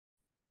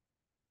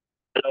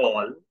Hello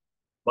all,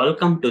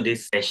 welcome to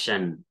this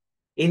session.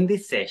 In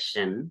this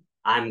session,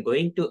 I'm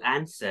going to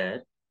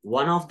answer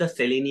one of the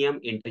Selenium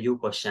interview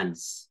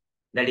questions.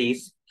 That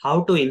is,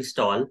 how to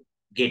install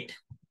Git.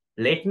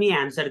 Let me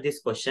answer this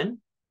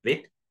question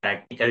with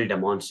practical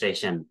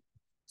demonstration.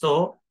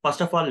 So, first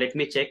of all, let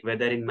me check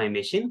whether in my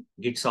machine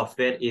Git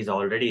software is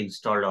already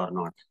installed or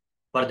not.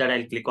 For that,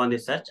 I'll click on the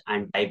search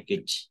and type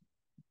Git.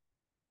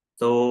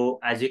 So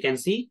as you can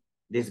see,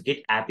 this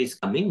Git app is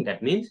coming.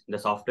 That means the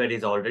software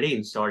is already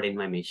installed in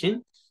my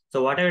machine.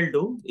 So what I will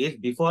do is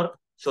before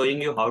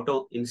showing you how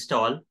to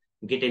install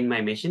Git in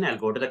my machine, I'll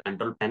go to the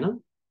control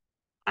panel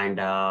and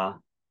I'll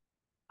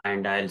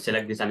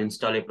select this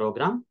uninstall a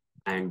program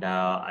and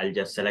I'll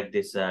just select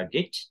this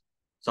Git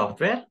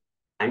software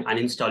and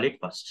uninstall it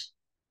first.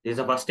 This is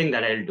the first thing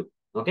that I'll do.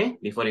 Okay,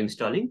 before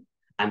installing,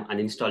 I'm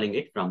uninstalling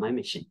it from my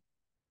machine.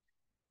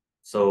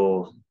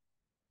 So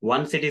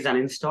once it is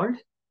uninstalled,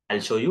 I'll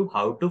show you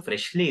how to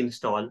freshly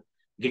install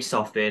Git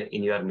software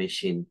in your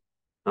machine.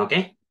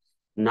 Okay.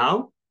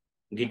 Now,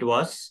 Git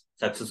was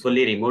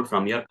successfully removed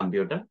from your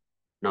computer.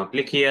 Now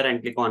click here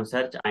and click on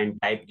search and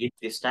type Git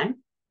this time.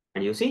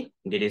 And you see,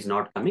 Git is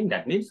not coming.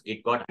 That means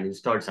Git got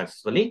uninstalled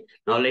successfully.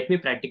 Now let me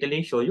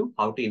practically show you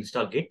how to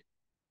install Git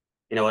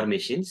in our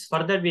machines.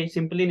 For that, we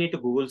simply need to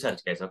Google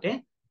search, guys.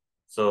 Okay.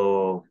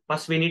 So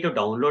first we need to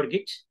download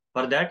Git.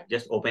 For that,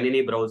 just open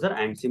any browser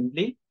and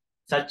simply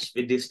search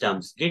with these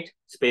terms, Git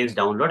space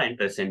download and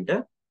press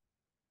enter.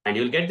 And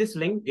you'll get this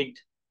link, Git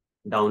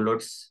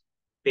downloads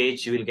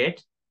page you will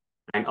get.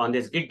 And on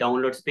this Git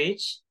downloads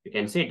page, you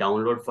can see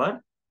download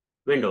for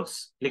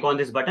Windows. Click on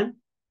this button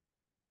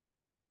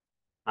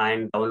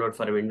and download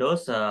for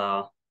Windows.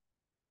 So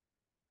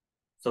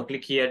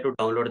click here to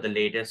download the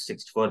latest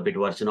 64-bit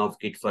version of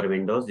Git for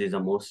Windows. This is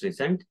the most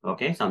recent.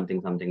 Okay,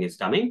 something is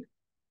coming.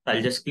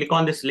 I'll just click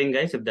on this link,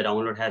 guys. If the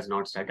download has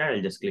not started,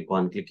 I'll just click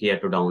here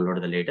to download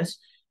the latest.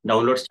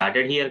 Download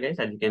started here, guys.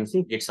 As you can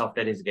see, Git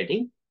software is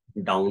getting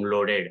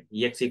downloaded.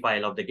 EXE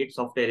file of the Git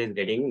software is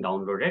getting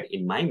downloaded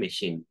in my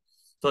machine.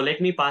 So let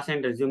me pass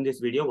and resume this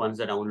video. Once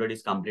the download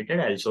is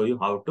completed, I'll show you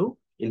how to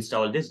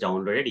install this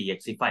downloaded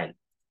EXE file.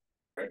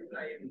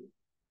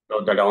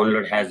 So the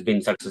download has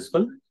been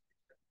successful.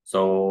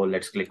 So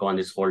let's click on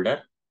this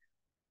folder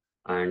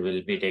and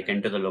we'll be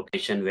taken to the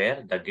location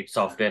where the Git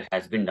software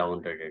has been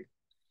downloaded.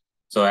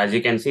 So as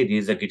you can see,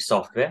 this is the Git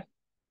software,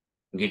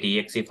 Git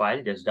exe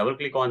file. Just double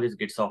click on this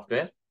Git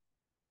software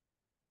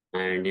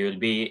and you will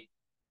be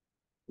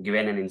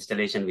given an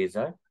installation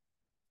wizard.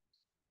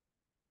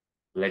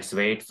 Let's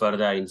wait for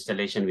the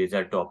installation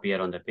wizard to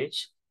appear on the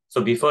page.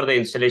 So before the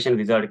installation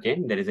wizard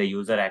came, there is a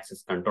user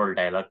access control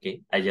dialog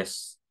came. I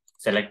just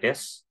select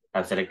yes.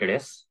 I've selected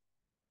yes.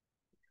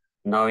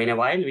 Now in a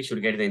while, we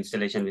should get the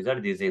installation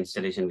wizard. This is the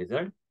installation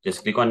wizard.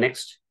 Just click on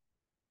next.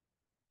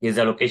 This is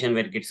the location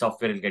where Git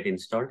software will get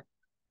installed.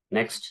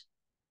 Next.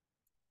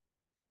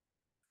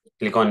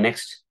 Click on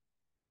next.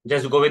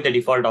 Just go with the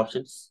default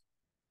options.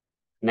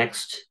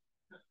 Next.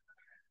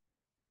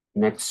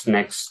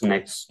 Next.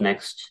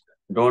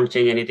 Don't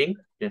change anything.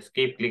 Just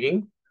keep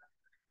clicking.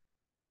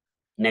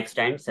 Next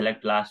time,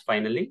 select last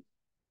finally.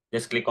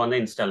 Just click on the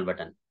install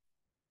button.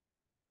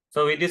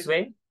 So with this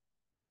way,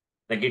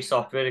 the Git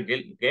software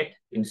will get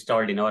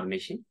installed in our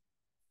machine.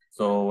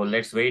 So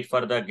let's wait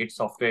for the Git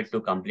software to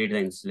complete the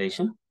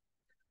installation.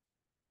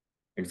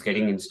 It's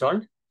getting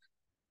installed.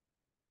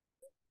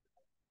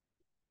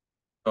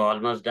 So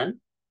almost done.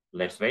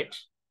 Let's wait.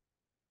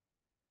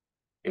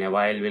 In a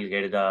while, we'll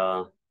get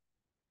the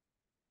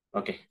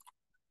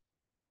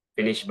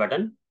finish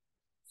button.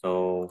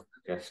 So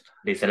just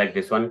deselect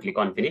this one, click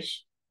on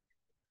finish.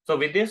 So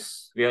with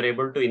this, we are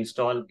able to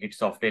install Git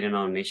software in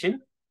our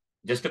machine.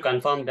 Just to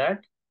confirm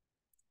that,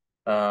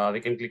 we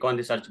can click on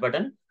the search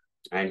button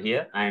and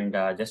here and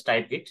just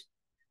type Git.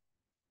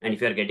 And if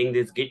you are getting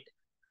this Git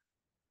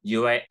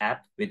UI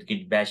app with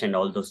Git bash and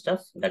all those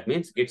stuff, that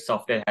means Git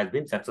software has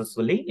been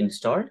successfully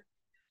installed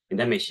in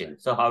the machine.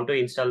 So how to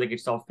install the Git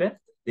software?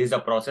 This is a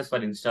process for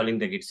installing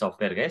the Git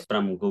software, guys.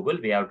 From Google,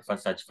 we have to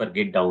first search for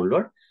Git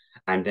download,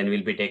 and then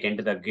we'll be taken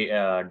to the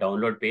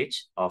download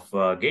page of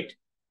Git.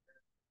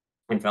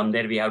 And from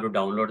there, we have to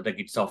download the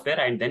Git software,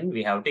 and then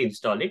we have to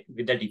install it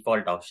with the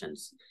default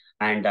options.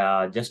 And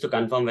just to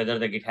confirm whether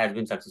the Git has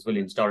been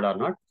successfully installed or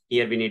not,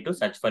 here we need to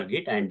search for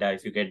Git. And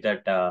if you get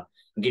that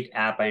Git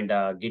app and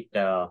Git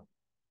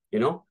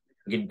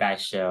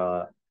bash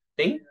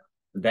thing,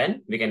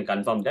 then we can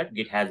confirm that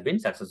Git has been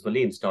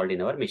successfully installed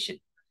in our machine.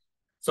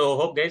 So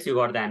hope guys, you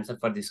got the answer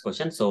for this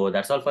question. So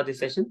that's all for this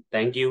session.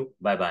 Thank you.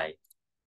 Bye-bye.